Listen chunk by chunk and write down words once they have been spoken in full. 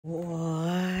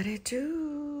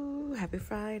Happy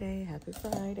Friday, happy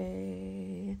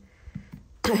Friday.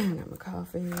 Got my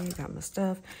coffee, got my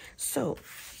stuff. So,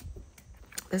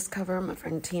 this cover, my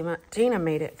friend Tina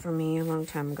made it for me a long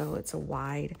time ago. It's a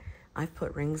wide. I've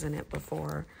put rings in it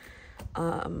before.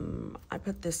 I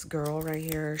put this girl right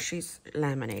here. She's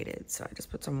laminated, so I just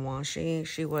put some washi.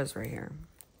 She was right here.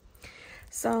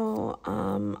 So,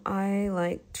 I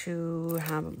like to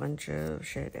have a bunch of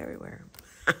shit everywhere.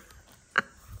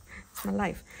 It's my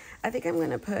life. I think I'm going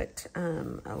to put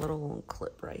a little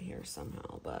clip right here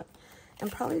somehow,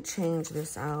 and probably change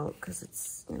this out because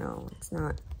it's, you know, it's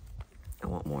not, I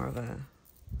want more of a,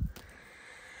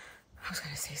 I was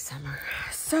going to say summer.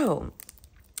 So,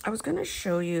 I was going to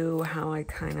show you how I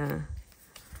kind of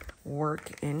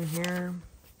work in here.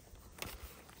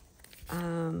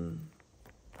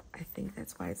 I think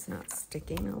that's why it's not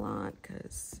sticking a lot,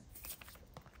 because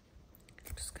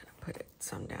I'm just going to put it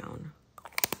some down.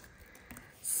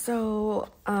 So,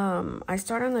 I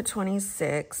start on the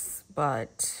 26th,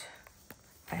 but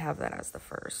I have that as the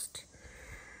 1st.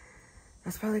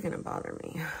 That's probably going to bother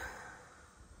me.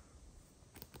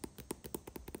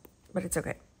 But it's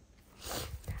okay.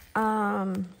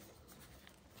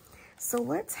 So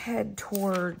let's head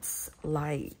towards,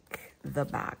 like, the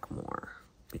back more,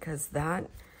 because that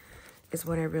is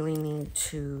what I really need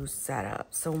to set up.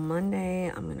 So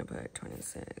Monday, I'm going to put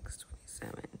 26,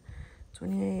 27,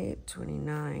 28,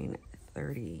 29,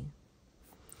 30.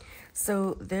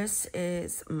 So this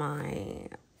is my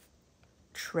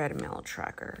treadmill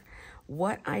tracker.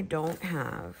 What I don't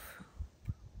have,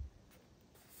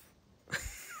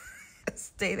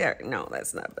 stay there. No,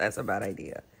 that's a bad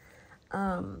idea.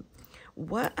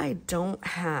 What I don't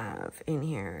have in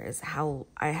here is how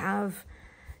I have,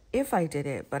 if I did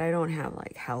it, but I don't have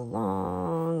like how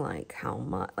long, like how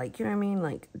much, like, you know what I mean?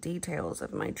 Like details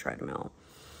of my treadmill.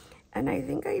 And I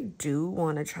think I do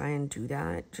want to try and do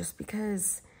that just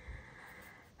because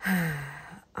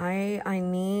I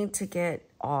need to get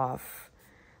off.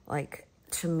 Like,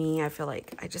 to me, I feel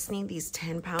like I just need these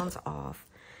 10 pounds off.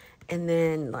 And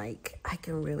then, like, I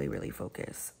can really, really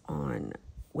focus on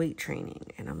weight training.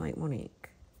 And I'm like, Monique,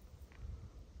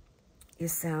 you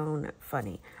sound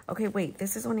funny. Okay, wait,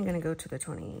 this is only going to go to the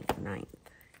 29th.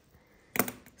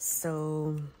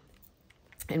 So,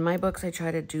 in my books, I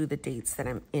try to do the dates that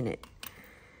I'm in it.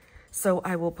 So,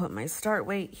 I will put my start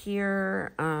weight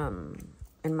here.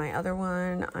 In my other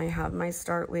one, I have my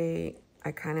start weight.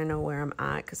 I kind of know where I'm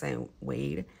at because I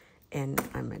weighed. And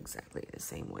I'm exactly the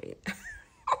same weight.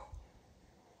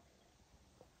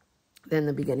 Then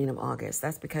the beginning of August.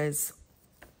 That's because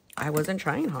I wasn't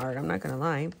trying hard. I'm not going to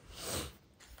lie.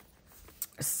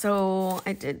 So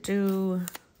I did do,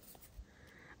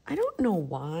 I don't know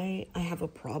why I have a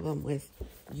problem with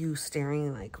you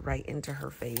staring like right into her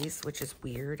face, which is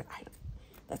weird.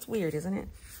 That's weird, isn't it?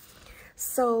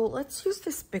 So let's use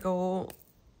this big old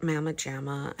Mama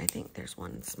Jamma. I think there's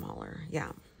one smaller.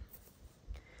 Yeah.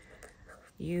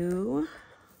 You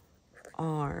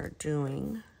are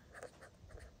doing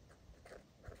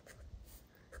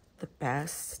the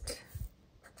best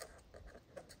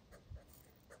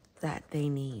that they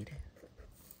need.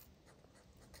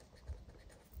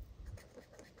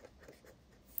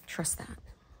 Trust that.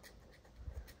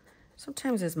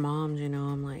 Sometimes as moms, you know,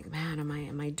 I'm like, man,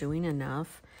 am I doing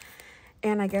enough?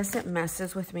 And I guess it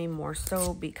messes with me more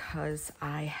so because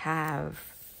I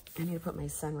need to put my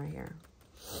son right here.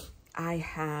 I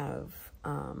have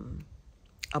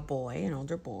a boy, an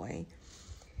older boy,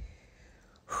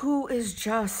 who is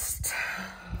just,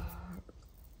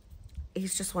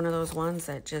 he's just one of those ones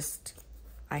that just,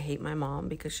 I hate my mom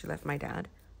because she left my dad,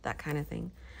 that kind of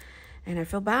thing. And I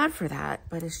feel bad for that,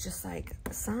 but it's just like,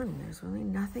 son, there's really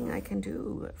nothing I can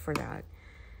do for that.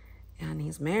 And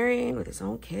he's married with his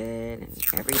own kid and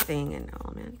everything, and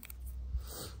oh man.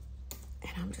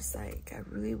 And I'm just like, I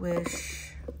really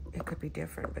wish it could be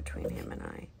different between him and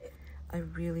I. I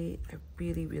really,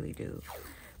 really do.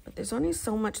 But there's only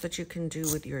so much that you can do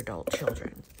with your adult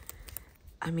children.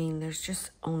 I mean, there's just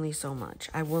only so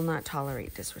much. I will not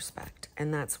tolerate disrespect.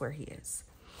 And that's where he is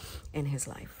in his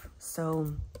life.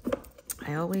 So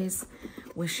I always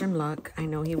wish him luck. I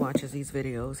know he watches these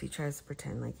videos. He tries to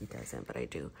pretend like he doesn't, but I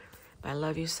do. But I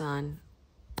love you, son.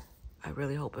 I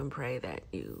really hope and pray that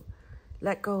you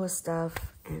let go of stuff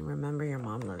and remember your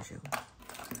mom loves you.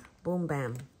 Boom,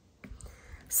 bam.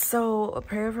 So a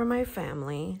prayer for my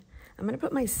family. I'm going to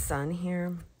put my son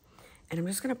here, and I'm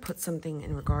just going to put something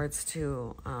in regards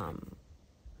to,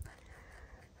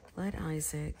 let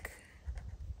Isaac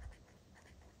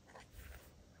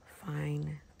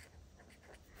find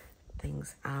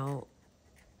things out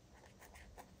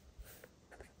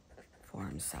for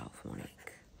himself, Monique.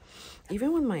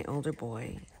 even with my older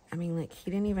boy, I mean, like, he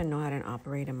didn't even know how to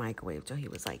operate a microwave till he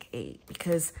was like 8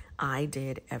 because I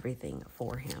did everything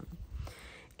for him.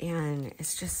 And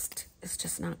it's just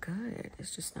not good.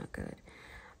 It's just not good.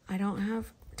 I don't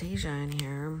have Deja in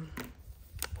here.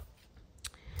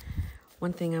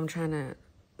 One thing I'm trying to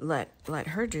let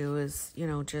her do is, you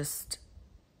know, just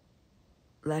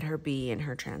let her be in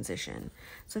her transition.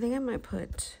 So I think I might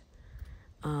put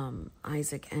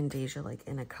Isaac and Deja like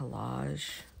in a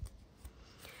collage.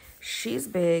 She's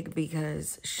big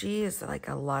because she is like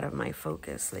a lot of my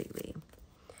focus lately.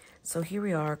 So here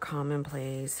we are,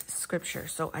 commonplace scripture.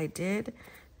 So I did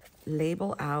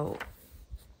label out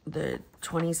the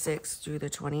 26th through the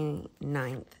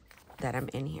 29th that I'm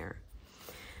in here.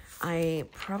 I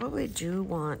probably do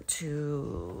want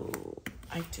to,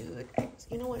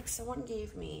 you know what, someone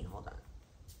gave me, hold on.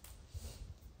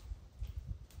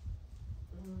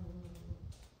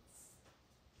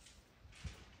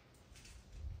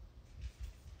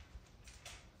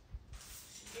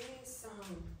 She gave me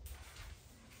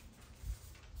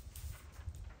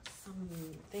some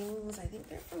things, I think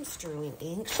they're from Sterling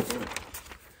Ink.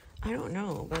 I don't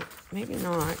know, but maybe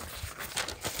not.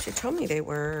 She told me they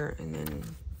were, and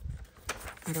then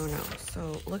I don't know.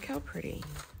 So look how pretty,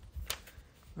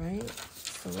 right?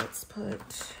 So let's put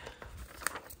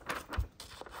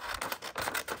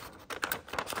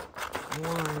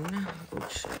one. Oh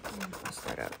shit, I messed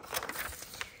that up.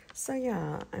 So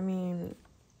yeah, I mean,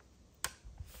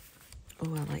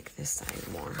 oh, I like this side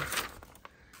more.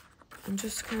 I'm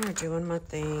just kind of doing my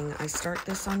thing. I start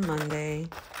this on Monday.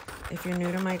 If you're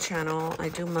new to my channel, I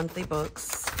do monthly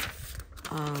books.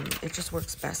 It just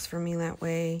works best for me that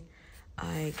way.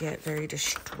 I get very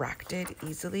distracted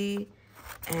easily,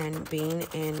 and being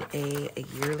in a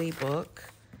yearly book,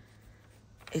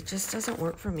 it just doesn't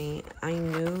work for me. I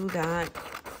knew that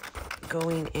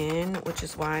going in, which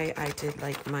is why I did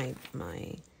like my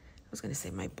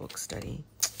book study,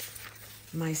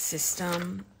 my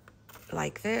system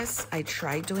like this. I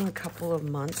tried doing a couple of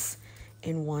months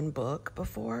in one book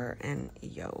before, and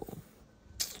yo,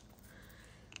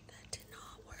 that did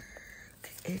not work.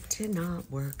 It did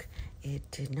not work. It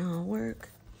did not work.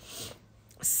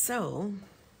 So,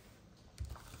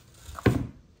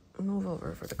 move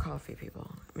over for the coffee, people.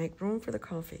 Make room for the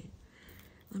coffee.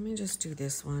 Let me just do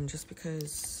this one just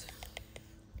because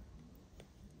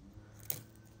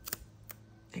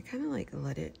I kind of like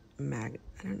let it I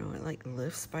don't know, it like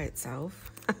lifts by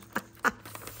itself.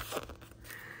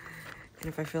 And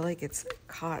if I feel like it's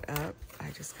caught up, I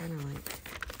just kind of like,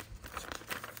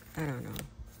 I don't know.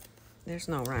 There's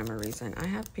no rhyme or reason.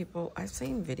 I've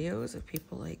seen videos of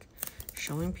people like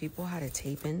showing people how to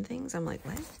tape in things. I'm like,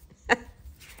 what?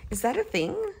 Is that a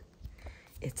thing?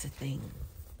 It's a thing.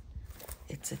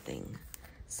 It's a thing.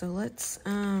 So let's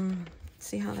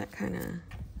see how that kind of,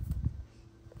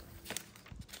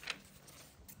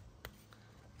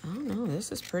 oh no,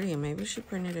 this is pretty. Maybe she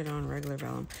printed it on regular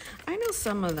vellum. I know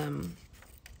some of them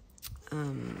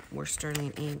were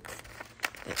Sterling Ink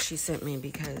that she sent me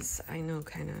because I know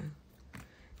kind of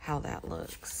how that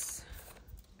looks.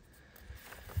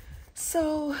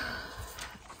 So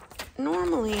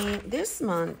normally this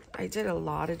month I did a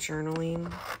lot of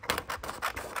journaling.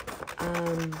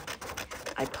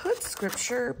 I put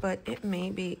scripture, but it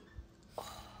may be, oh,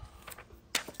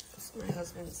 this is my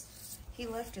husband's, he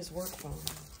left his work phone.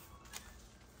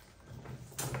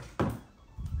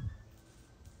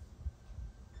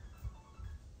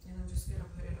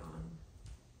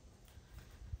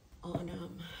 On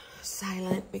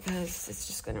silent because it's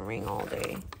just gonna ring all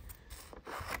day.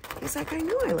 He's like, I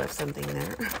knew I left something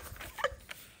there.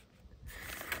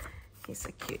 He's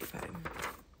a cutie pie.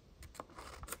 I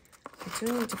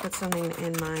do need to put something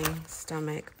in my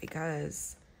stomach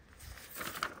because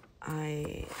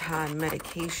I had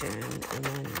medication and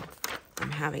then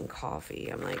I'm having coffee.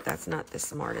 I'm like, that's not the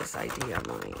smartest idea,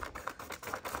 Monique,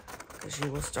 because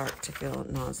you will start to feel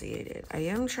nauseated. I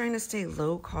am trying to stay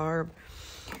low carb.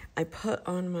 I put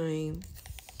on my,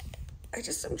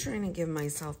 I'm trying to give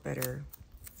myself better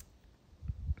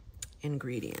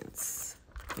ingredients.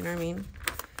 You know what I mean?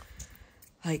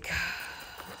 Like,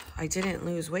 I didn't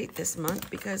lose weight this month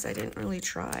because I didn't really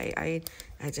try. I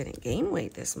didn't gain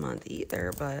weight this month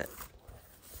either, but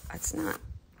that's not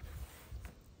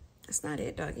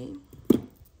it, doggy.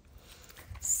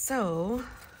 So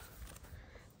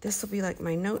this will be like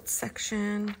my notes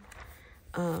section.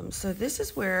 So this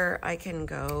is where I can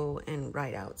go and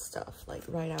write out stuff, like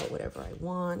write out whatever I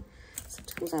want.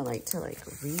 Sometimes I like to like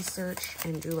research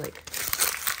and do like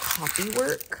copy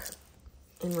work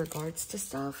in regards to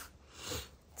stuff.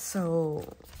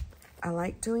 So I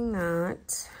like doing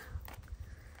that.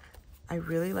 I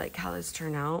really like how this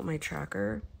turned out, my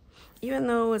tracker. Even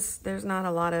though there's not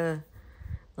a lot of,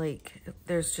 like,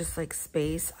 there's just like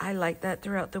space. I like that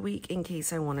throughout the week in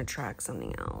case I want to track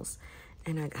something else.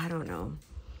 And I don't know.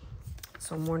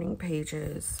 So morning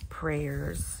pages,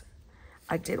 prayers.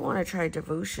 I did want to try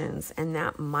devotions, and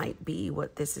that might be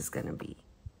what this is going to be.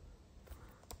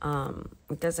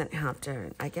 It doesn't have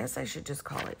to, I guess I should just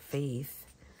call it faith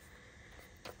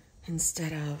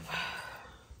instead of,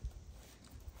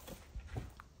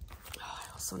 I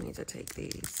also need to take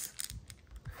these.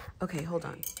 Okay, hold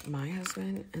on. My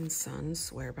husband and son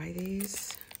swear by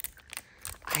these.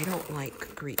 I don't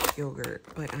like Greek yogurt,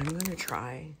 but I'm going to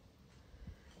try.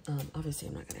 Obviously,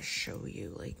 I'm not going to show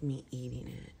you, like, me eating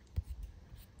it.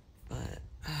 But,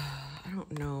 I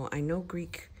don't know. I know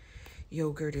Greek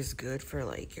yogurt is good for,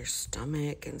 like, your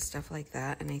stomach and stuff like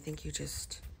that. And I think you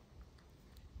just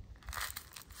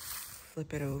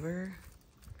flip it over.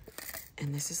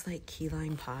 And this is, like, key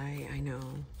lime pie. I know.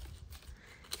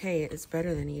 Hey, it's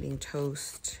better than eating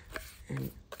toast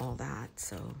and all that,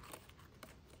 so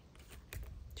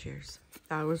cheers.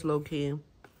 That was low-key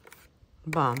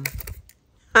bomb.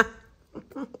 It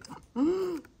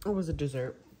was a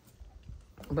dessert,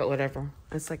 but whatever.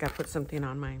 It's like I put something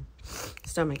on my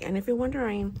stomach. And if you're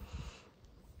wondering,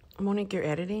 Monique, you're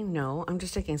editing? No, I'm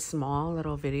just taking small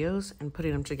little videos and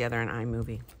putting them together in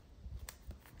iMovie.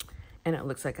 And it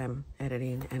looks like I'm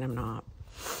editing, and I'm not.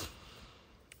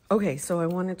 Okay, so I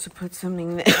wanted to put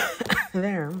something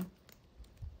there.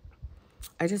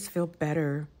 I just feel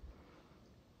better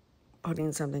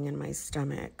putting something in my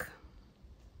stomach.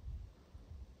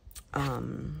 I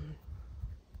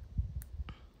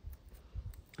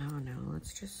don't know.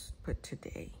 Let's just put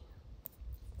today.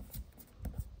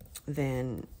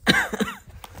 Then, and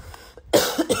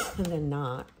then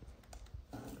not,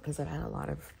 because I've had a lot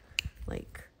of,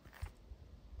 like,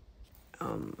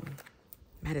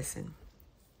 medicine.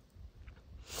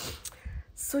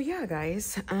 So yeah,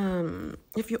 guys,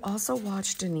 if you also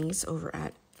watch Denise over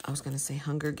at, I was going to say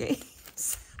Hunger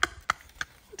Games.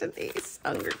 Denise,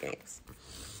 Hunger Games.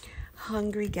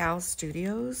 Hungry Gal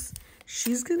Studios.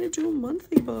 She's going to do a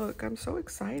monthly book. I'm so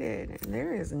excited. And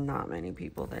there is not many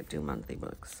people that do monthly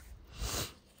books.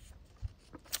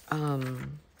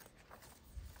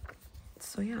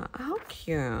 So yeah, how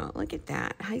cute. Look at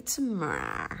that. Hi,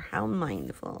 Tamara. How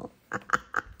mindful.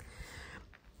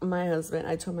 My husband,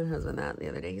 I told my husband that the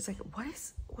other day. He's like, what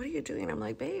are you doing? I'm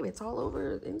like, babe, it's all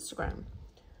over Instagram.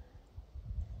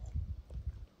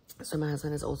 So my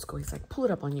husband is old school. He's like, pull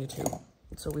it up on YouTube.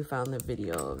 So we found the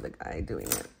video of the guy doing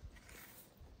it.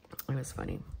 It was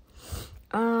funny.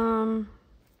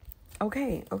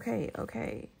 Okay.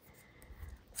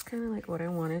 It's kind of like what I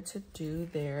wanted to do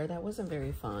there. That wasn't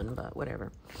very fun, but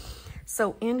whatever.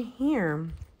 So in here,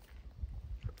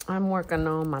 I'm working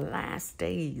on my last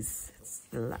days.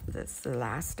 It's the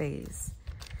last days.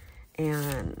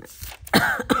 And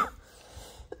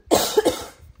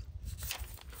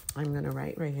I'm going to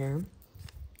write right here.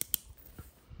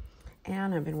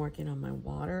 And I've been working on my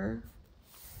water,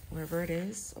 wherever it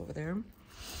is, over there.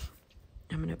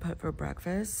 I'm going to put for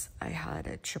breakfast. I had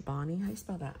a chobani. How do you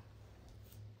spell that?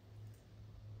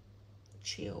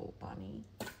 Chobani.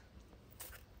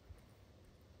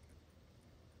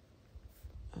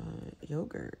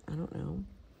 Yogurt. I don't know.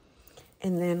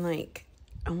 And then, like,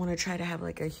 I want to try to have,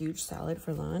 like, a huge salad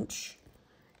for lunch.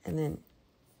 And then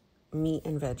meat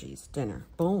and veggies, dinner.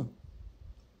 Boom.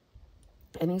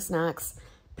 Any snacks,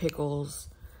 pickles,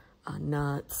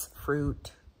 nuts,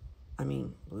 fruit. I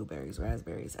mean, blueberries,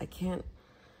 raspberries. I can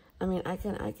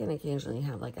occasionally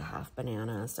have, like, a half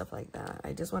banana, stuff like that.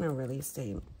 I just want to really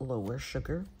stay lower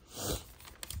sugar.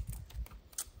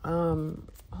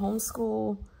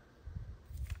 Homeschool.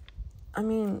 I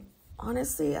mean,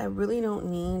 honestly, I really don't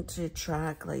need to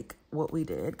track, like, what we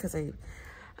did. Because I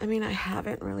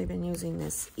haven't really been using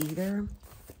this either.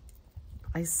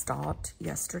 I stopped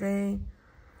yesterday.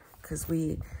 Because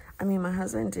my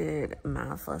husband did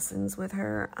math lessons with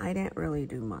her. I didn't really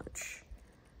do much.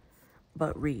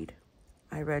 But read.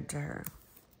 I read to her.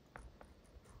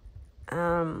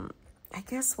 I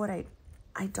guess what I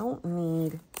don't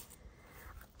need,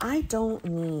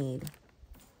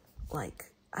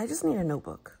 like, I just need a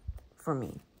notebook for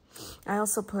me. I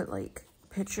also put, like,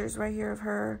 pictures right here of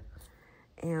her.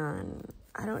 And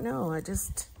I don't know. I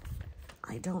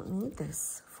don't need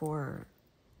this for,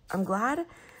 I'm glad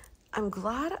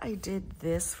I did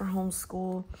this for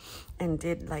homeschool and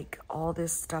did, like, all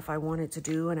this stuff I wanted to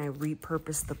do, and I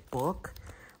repurposed the book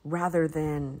rather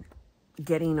than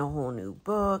getting a whole new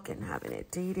book and having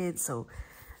it dated. So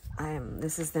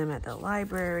this is them at the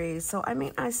library. So, I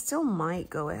mean, I still might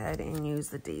go ahead and use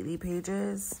the daily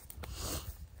pages.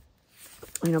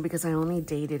 you know, because I only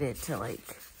dated it to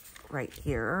like right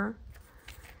here.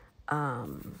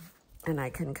 And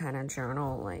I can kind of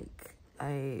journal, like,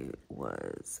 I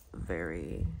was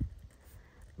very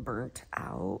burnt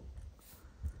out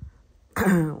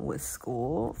with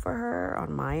school for her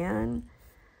on my end.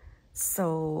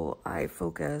 So I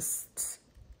focused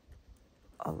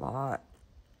a lot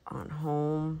on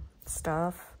home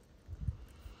stuff.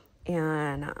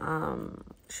 And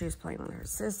she was playing with her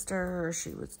sister.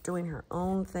 She was doing her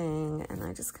own thing. And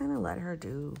I just kind of let her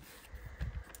do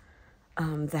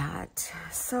that.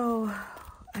 So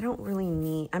I don't really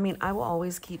need, I mean, I will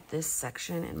always keep this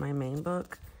section in my main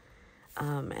book.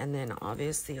 And then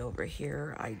obviously over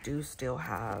here, I do still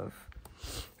have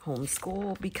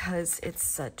homeschool because it's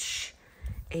such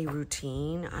a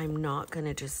routine. I'm not going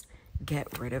to just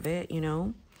get rid of it, you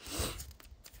know?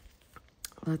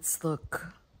 Let's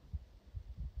look.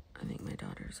 I think my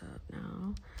daughter's up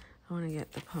now. I want to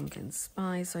get the pumpkin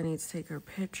spice. I need to take her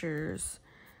pictures.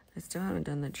 I still haven't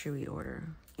done the chewy order.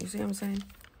 You see what I'm saying?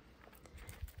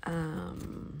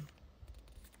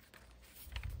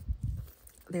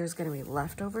 There's going to be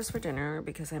leftovers for dinner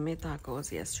because I made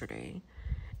tacos yesterday.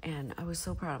 And I was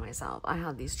so proud of myself. I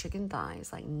had these chicken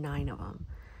thighs, like 9 of them.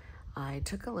 I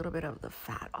took a little bit of the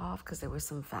fat off because there was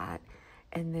some fat.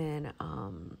 And then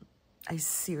I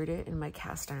seared it in my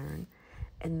cast iron.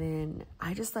 And then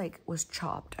I just like was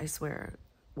chopped, I swear,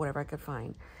 whatever I could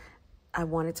find. I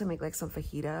wanted to make like some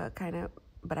fajita kind of,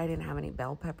 but I didn't have any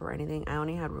bell pepper or anything. I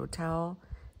only had rotel,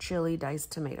 chili,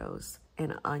 diced tomatoes,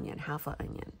 and an onion, half an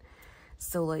onion.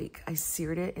 So like I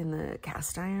seared it in the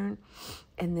cast iron,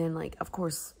 and then like, of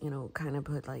course, you know, kind of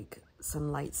put like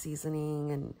some light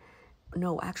seasoning, and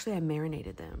no, actually I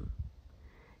marinated them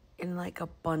in like a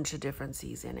bunch of different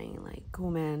seasoning, like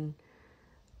cumin,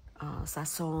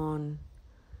 sazon,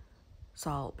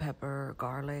 salt, pepper,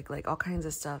 garlic, like all kinds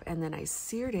of stuff. And then I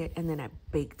seared it, and then I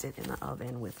baked it in the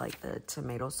oven with like the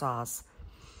tomato sauce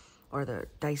or the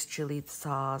diced chili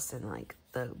sauce and like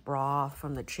the broth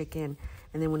from the chicken.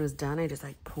 And then when it was done, I just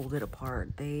like pulled it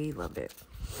apart. They loved it.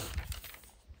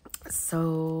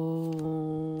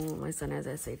 So my son has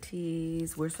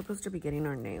SATs. We're supposed to be getting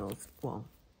our nails. Well,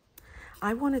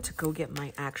 I wanted to go get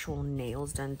my actual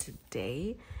nails done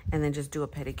today and then just do a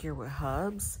pedicure with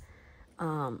Hubs.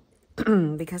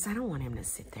 Because I don't want him to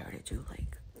sit there to do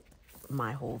like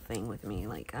my whole thing with me.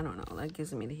 Like, I don't know, that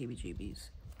gives me the heebie-jeebies.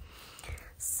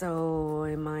 So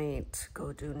I might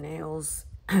go do nails.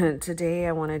 Today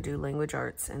I want to do language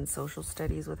arts and social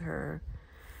studies with her.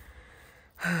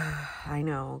 I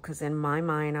know, because in my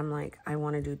mind, I'm like, I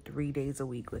want to do 3 days a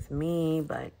week with me.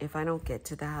 But if I don't get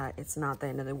to that, it's not the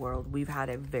end of the world. We've had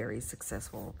a very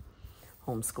successful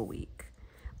homeschool week.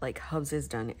 Like, Hubs is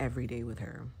done every day with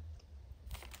her.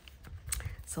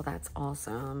 So that's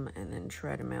awesome. And then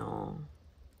treadmill.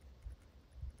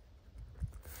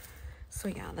 So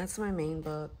yeah, that's my main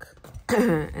book.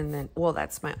 And then, well,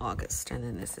 that's my August. And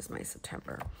then this is my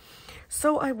September.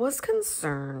 So I was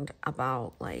concerned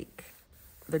about like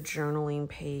the journaling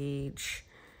page,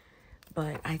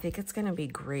 but I think it's going to be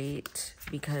great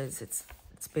because it's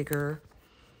bigger.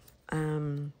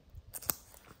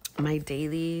 My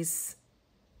dailies,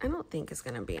 I don't think is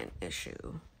going to be an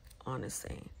issue,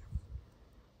 honestly.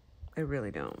 I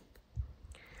really don't.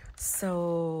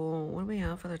 So what do we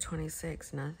have for the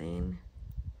 26th? Nothing.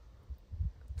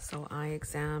 So eye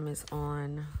exam is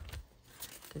on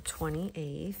the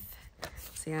 28th.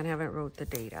 See, I haven't wrote the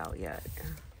date out yet.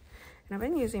 And I've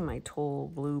been using my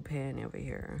Toll blue pen over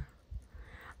here.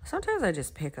 Sometimes I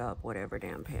just pick up whatever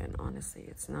damn pen, honestly.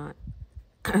 It's not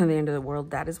the end of the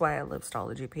world. That is why I love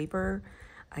Stology paper.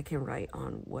 I can write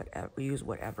on whatever, use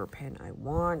whatever pen I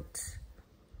want.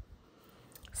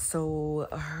 So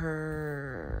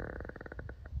her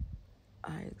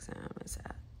eye exam is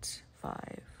at 5.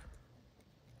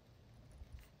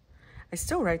 I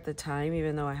still write the time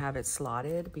even though I have it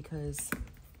slotted because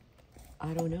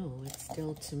I don't know. It's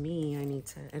still, to me, I need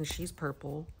to, and she's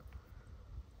purple.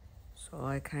 So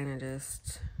I kind of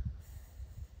just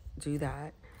do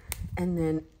that. And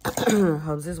then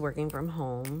Hubs is working from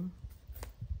home.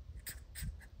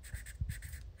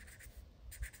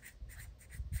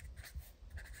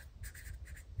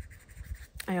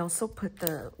 I also put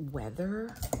the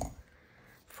weather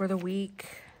for the week.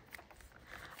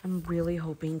 I'm really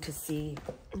hoping to see,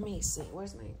 let me see,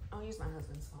 where's my, I'll use my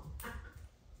husband's phone.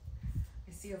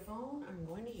 I see a phone, I'm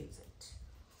going to use it.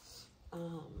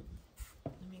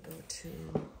 Let me go to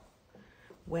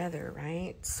weather,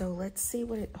 right? So let's see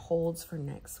what it holds for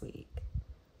next week.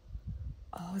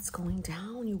 Oh, it's going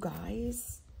down, you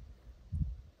guys.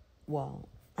 Well,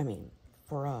 I mean,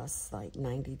 for us, like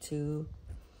 92.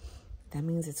 That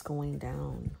means it's going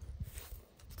down.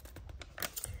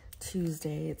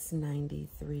 Tuesday, it's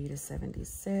 93 to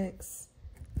 76.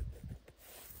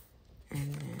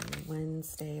 And then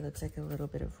Wednesday, looks like a little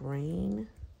bit of rain.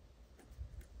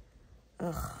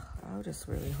 Ugh, I just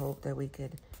really hope that we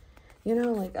could, you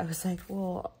know, like, I was like,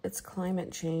 well, it's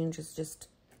climate change. It's just,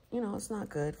 you know, it's not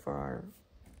good for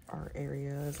our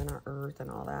areas and our earth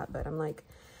and all that. But I'm like,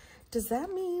 does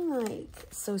that mean, like,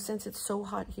 so since it's so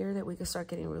hot here that we could start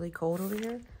getting really cold over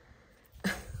here?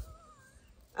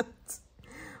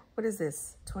 What is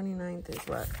this? 29th is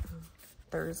what?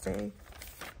 Thursday?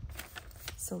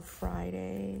 So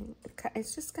Friday,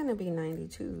 it's just going to be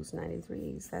 92s,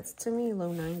 93s. That's, to me,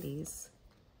 low 90s.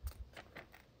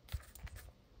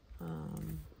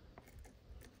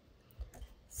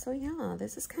 So, yeah,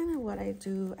 this is kind of what I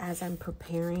do as I'm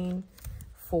preparing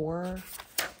for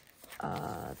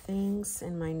things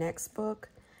in my next book.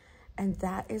 And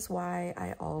that is why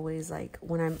I always, like,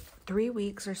 when I'm 3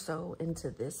 weeks or so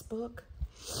into this book,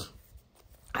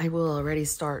 I will already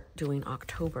start doing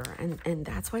October. And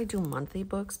that's why I do monthly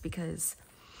books, because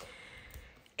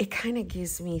it kind of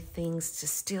gives me things to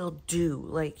still do.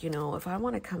 Like, you know, if I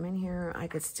want to come in here, I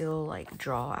could still, like,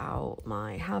 draw out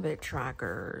my habit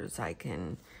trackers. I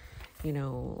can, you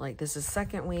know, like, this is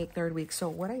second week, third week. So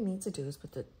what I need to do is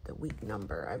put the week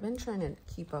number. I've been trying to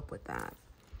keep up with that.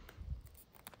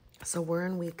 So we're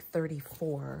in week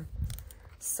 34.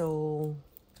 So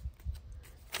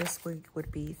this week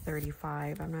would be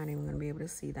 35. I'm not even going to be able to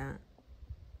see that.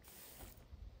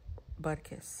 Butt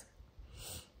kiss.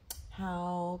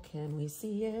 How can we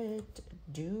see it?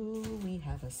 Do we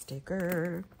have a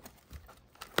sticker?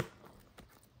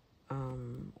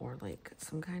 Or like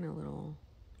some kind of little,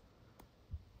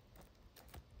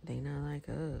 they not like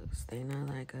us. They not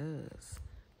like us.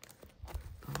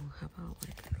 Oh, how about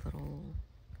like a little,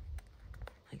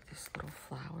 like this little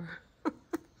flower?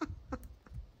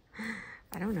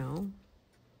 I don't know.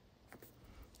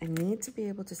 I need to be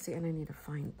able to see, and I need a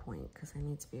fine point because I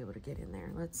need to be able to get in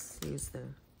there. Let's use the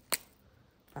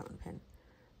fountain pen.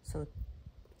 So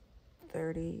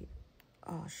 30,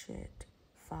 oh shit,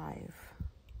 5.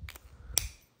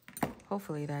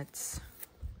 Hopefully that's,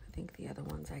 I think the other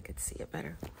ones I could see it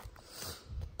better.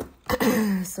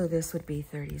 So this would be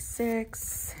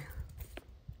 36,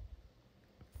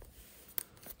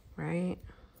 right?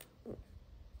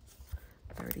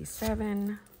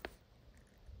 37.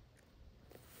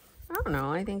 I don't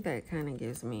know. I think that kind of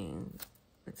lets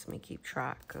me keep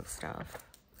track of stuff.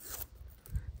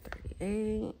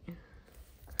 38.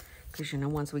 Because, you know,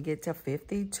 once we get to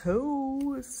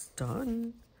 52, it's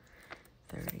done.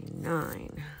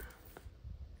 39.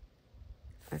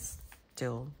 That's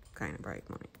still kind of bright,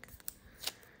 Monique.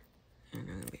 And I'm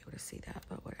going to be able to see that.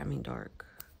 But what, I mean, dark.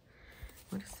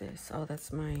 What is this? Oh,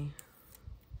 that's my...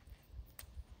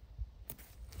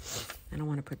 I don't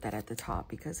want to put that at the top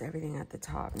because everything at the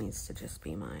top needs to just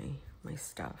be my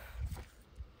stuff.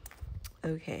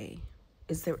 Okay.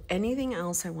 Is there anything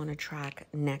else I want to track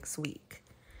next week?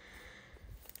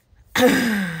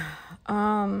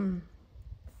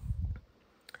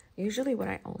 Usually what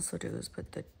I also do is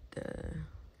put the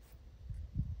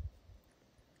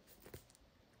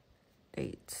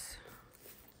dates.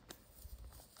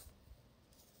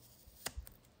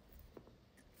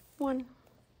 One.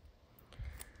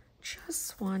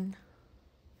 Just one.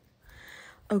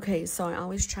 Okay, so I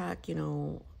always track, you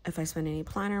know, if I spend any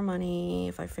planner money,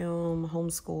 if I film,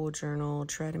 homeschool, journal,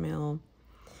 treadmill.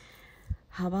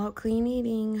 How about clean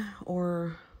eating?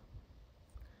 Or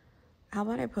how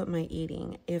about I put my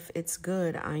eating? If it's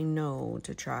good, I know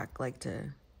to track, like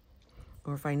to,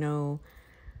 or if I know,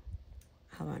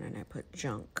 how about I put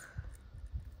junk?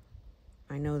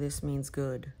 I know this means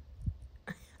good.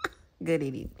 Good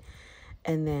eating.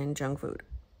 And then junk food.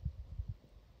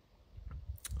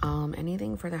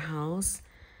 Anything for the house,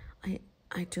 I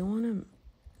do want to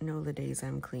know the days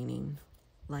I'm cleaning,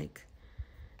 like,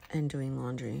 and doing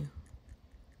laundry.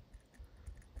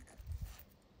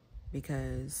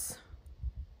 Because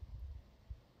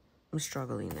I'm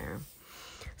struggling there.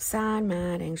 Sad,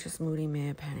 mad, anxious, moody,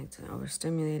 mad, panicked,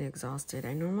 overstimulated, exhausted.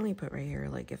 I normally put right here,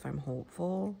 like, if I'm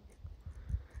hopeful,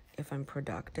 if I'm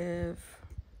productive.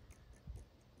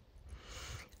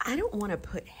 I don't want to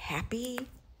put happy.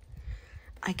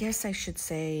 I guess I should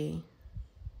say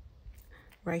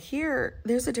right here,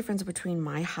 there's a difference between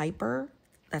my hyper.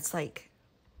 That's like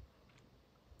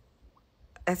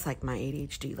my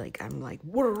ADHD. Like, I'm like,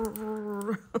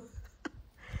 whirr.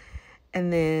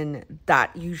 And then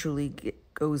that usually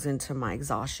goes into my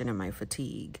exhaustion and my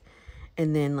fatigue.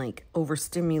 And then, like,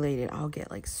 overstimulated, I'll get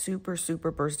like super,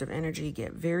 super burst of energy,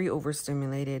 get very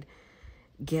overstimulated,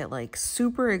 get like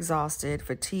super exhausted,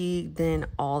 fatigued, then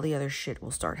all the other shit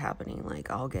will start happening. Like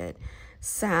I'll get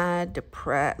sad,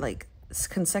 depressed, like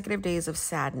consecutive days of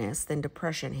sadness, then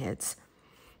depression hits.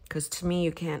 Because to me,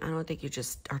 I don't think you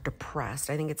just are depressed.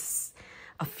 I think it's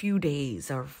a few days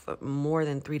or more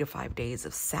than 3 to 5 days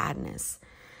of sadness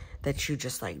that you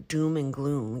just like doom and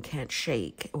gloom, can't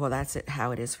shake. Well, that's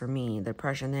how it is for me,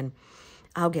 depression. Then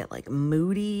I'll get like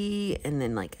moody, and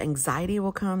then like anxiety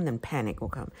will come, then panic will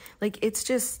come. Like it's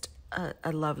just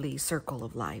a lovely circle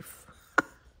of life.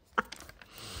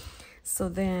 So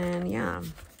then, yeah.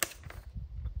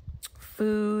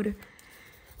 Food.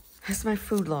 That's my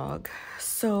food log.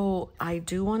 So I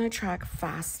do want to track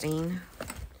fasting.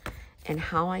 And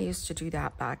how I used to do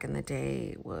that back in the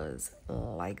day was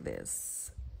like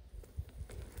this.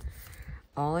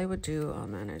 All I would do, oh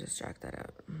man, I just jacked that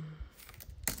up.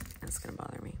 That's gonna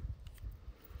bother me.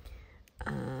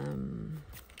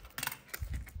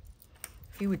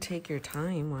 If you would take your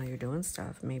time while you're doing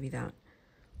stuff, maybe that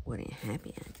wouldn't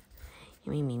happen.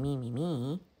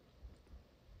 Me.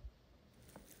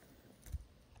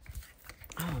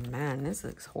 Oh man, this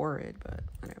looks horrid, but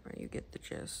whatever, you get the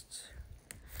gist.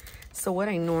 So what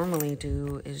I normally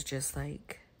do is just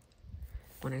like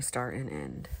when I start and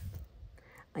end.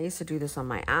 I used to do this on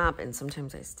my app, and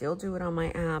sometimes I still do it on my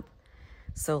app.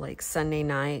 So like Sunday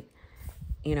night,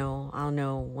 you know, I'll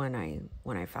know when I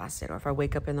fasted. Or if I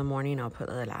wake up in the morning, I'll put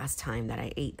the last time that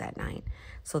I ate that night.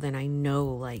 So then I know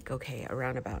like, okay,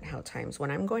 around about how times.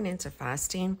 When I'm going into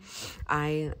fasting,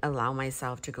 I allow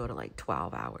myself to go to like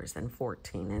 12 hours, then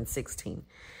 14 and 16.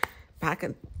 Back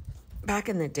in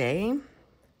the day,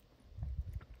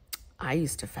 I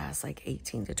used to fast like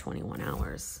 18 to 21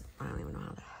 hours. I don't even know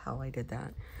how the hell I did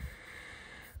that.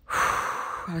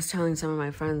 I was telling some of my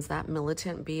friends that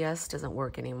militant BS doesn't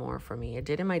work anymore for me. It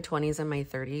did in my 20s and my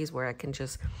 30s, where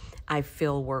I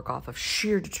feel work off of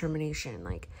sheer determination.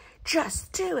 Like,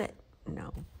 just do it.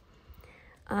 No.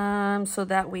 So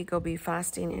that week I'll be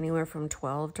fasting anywhere from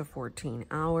 12 to 14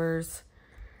 hours.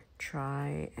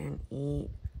 Try and eat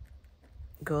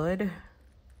good.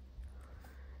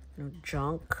 No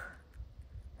junk.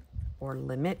 Or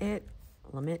limit,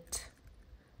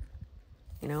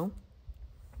 you know.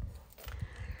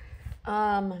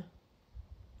 I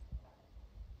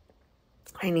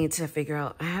need to figure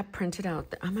out, I have printed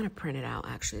out, I'm going to print it out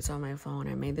actually. It's on my phone.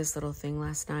 I made this little thing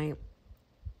last night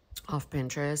off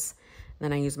Pinterest.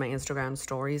 Then I used my Instagram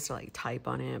stories to like type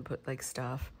on it and put like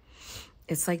stuff.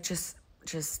 It's like just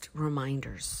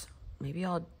reminders. Maybe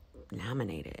I'll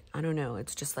laminate it. I don't know.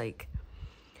 It's just like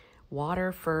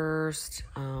water first,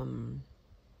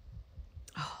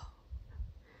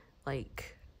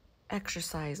 like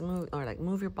exercise,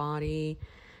 move your body,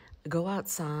 go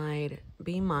outside,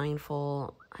 be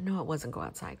mindful. I know it wasn't go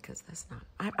outside because that's not,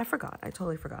 I forgot. I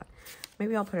totally forgot.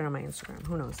 Maybe I'll put it on my Instagram.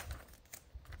 Who knows?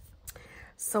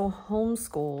 So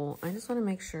homeschool, I just want to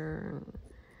make sure,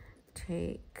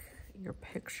 take your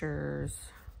pictures,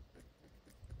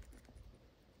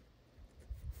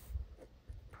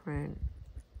 print,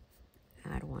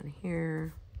 add one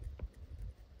here.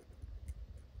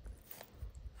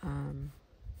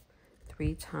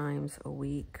 3 times a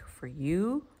week for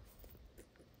you.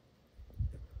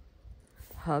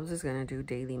 Hubs is going to do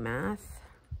daily math.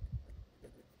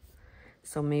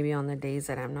 So maybe on the days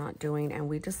that I'm not doing, and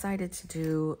we decided to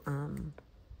do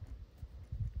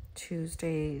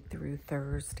Tuesday through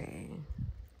Thursday.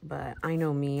 But I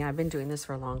know me, I've been doing this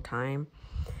for a long time.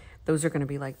 Those are going to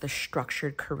be like the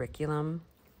structured curriculum,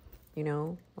 you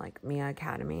know, like Mia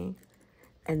Academy.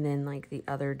 And then like the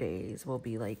other days will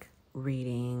be like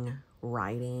reading,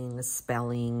 writing,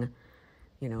 spelling,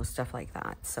 you know, stuff like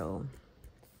that. So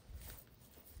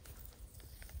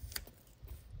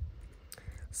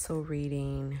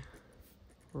reading,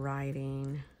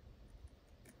 writing,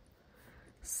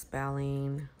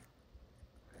 spelling,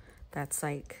 that's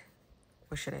like,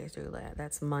 what should I do?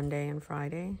 That's Monday and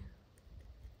Friday,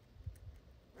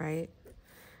 right?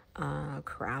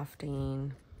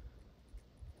 Crafting,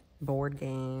 board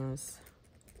games,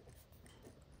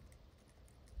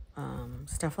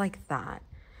 stuff like that.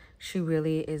 She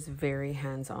really is very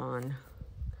hands-on.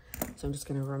 So I'm just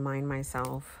going to remind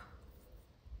myself.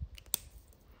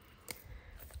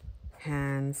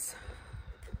 Hands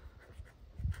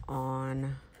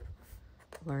on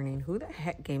learning. Who the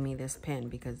heck gave me this pen?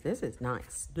 Because this is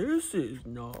nice. This is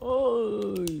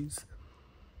nice.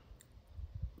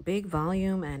 Big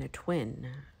volume and a twin.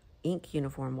 Ink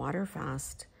uniform, water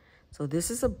fast. So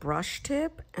this is a brush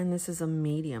tip and this is a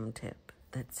medium tip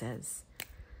that says,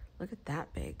 look at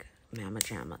that big mamma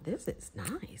jamma. This is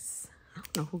nice. I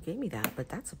don't know who gave me that, but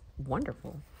that's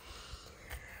wonderful.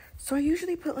 So I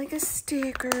usually put like a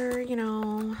sticker, you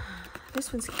know.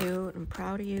 This one's cute. I'm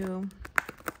proud of you.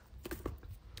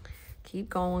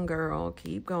 Keep going, girl.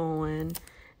 Keep going.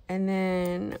 And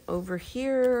then over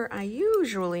here, I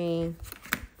usually,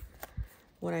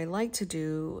 what I like to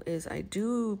do is I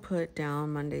do put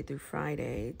down Monday through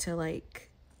Friday to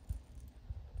like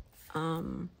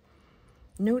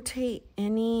notate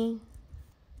any,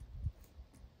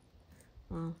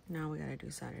 well, now we gotta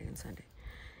do Saturday and Sunday.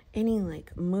 Any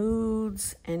like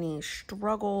moods, any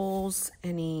struggles,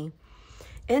 anything.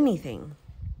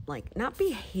 Like not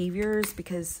behaviors,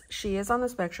 because she is on the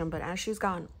spectrum, but as she's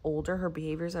gotten older, her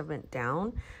behaviors have went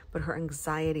down, but her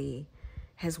anxiety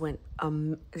has went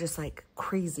just like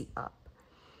crazy up.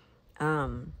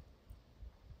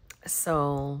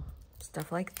 So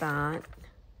stuff like that.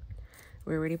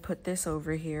 We already put this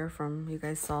over here from, you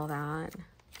guys saw that.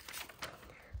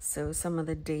 So some of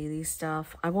the daily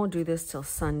stuff, I won't do this till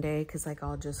Sunday because like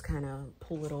I'll just kind of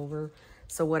pull it over.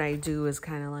 So what I do is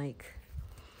kind of like,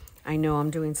 I know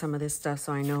I'm doing some of this stuff,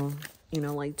 so I know, you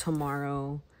know, like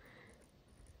tomorrow,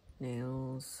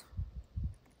 nails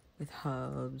with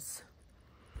hubs.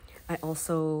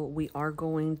 We are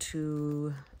going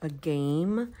to a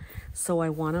game, so I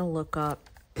want to look up,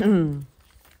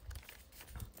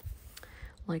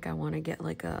 like I want to get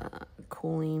like a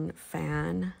cooling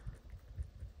fan,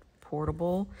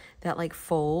 portable, that like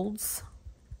folds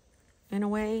in a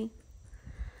way,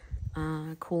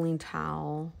 cooling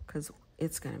towel, because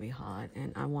it's going to be hot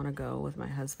and I want to go with my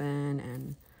husband,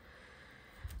 and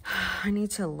I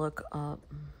need to look up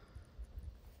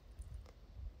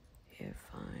if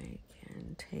I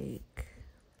can take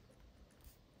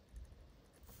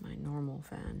my normal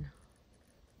fan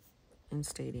in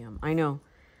stadium. I know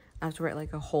I have to write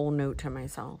like a whole note to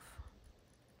myself,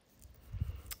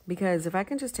 because if I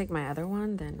can just take my other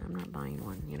one, then I'm not buying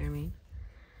one, you know what I mean?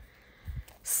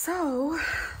 So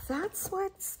that's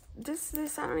what's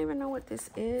this. I don't even know what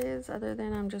this is, other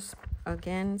than I'm just,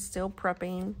 again, still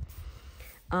prepping.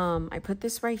 I put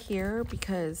this right here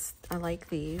because I like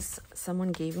these.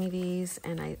 Someone gave me these,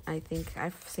 and I think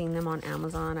I've seen them on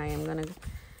Amazon. I am going to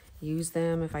use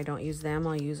them. If I don't use them,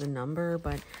 I'll use a number.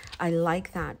 But I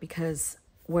like that because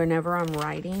whenever I'm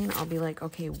writing, I'll be like,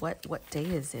 okay, what day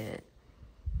is it?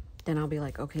 Then I'll be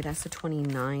like, okay, that's the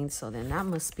 29th. So then that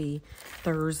must be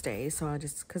Thursday. So I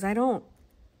just, because I don't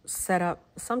set up,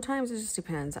 sometimes it just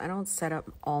depends. I don't set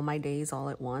up all my days all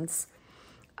at once.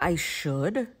 I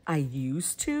should. I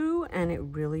used to, and it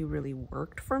really, really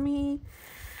worked for me.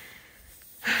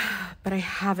 But I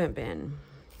haven't been.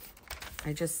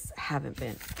 I just haven't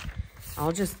been.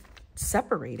 I'll just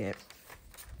separate it.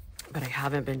 But I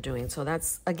haven't been doing. So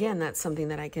that's, again, that's something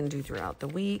that I can do throughout the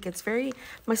week. It's very,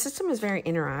 my system is very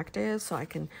interactive, so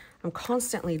I'm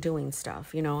constantly doing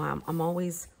stuff. You know, I'm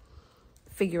always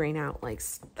figuring out like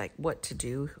what to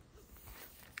do.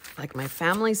 Like my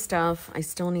family stuff, I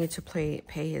still need to pay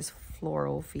his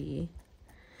floral fee.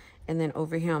 And then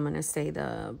over here, I'm going to say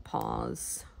the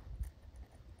pause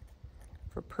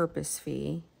for purpose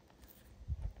fee.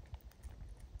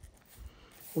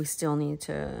 We still need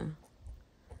to,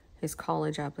 his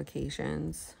college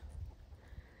applications.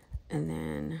 And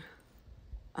then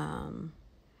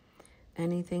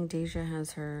anything, Deja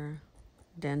has her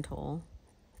dental.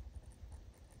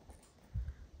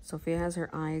 Sophia has her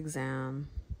eye exam.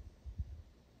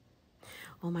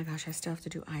 Oh my gosh, I still have to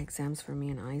do eye exams for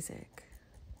me and Isaac.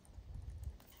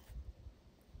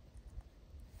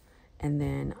 And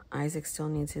then Isaac still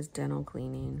needs his dental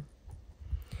cleaning.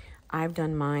 I've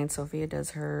done mine. Sophia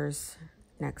does hers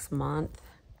next month.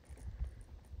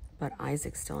 But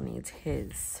Isaac still needs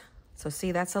his. So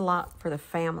see, that's a lot for the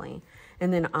family.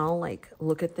 And then I'll like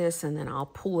look at this and then I'll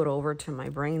pull it over to my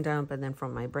brain dump. And then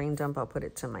from my brain dump, I'll put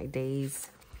it to my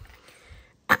days.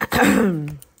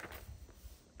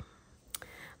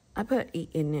 I put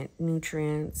eating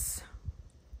nutrients.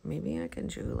 Maybe I can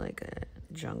do like a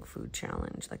junk food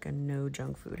challenge, like a no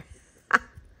junk food.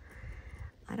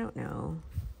 I don't know.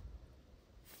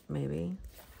 Maybe.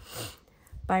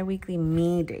 Bi-weekly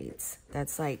me dates.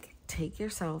 That's like take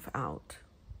yourself out.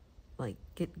 Like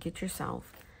get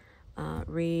yourself.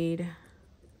 Read.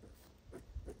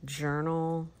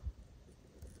 Journal.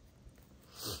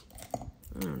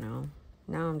 I don't know.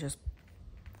 Now I'm just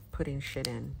putting shit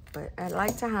in. But I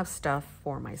like to have stuff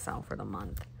for myself for the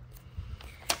month.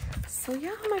 So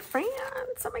yeah, my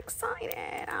friends, I'm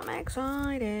excited. I'm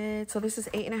excited. So this is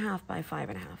 8.5 by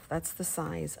 5.5. That's the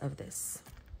size of this.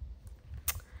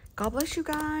 God bless you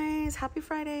guys. Happy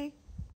Friday.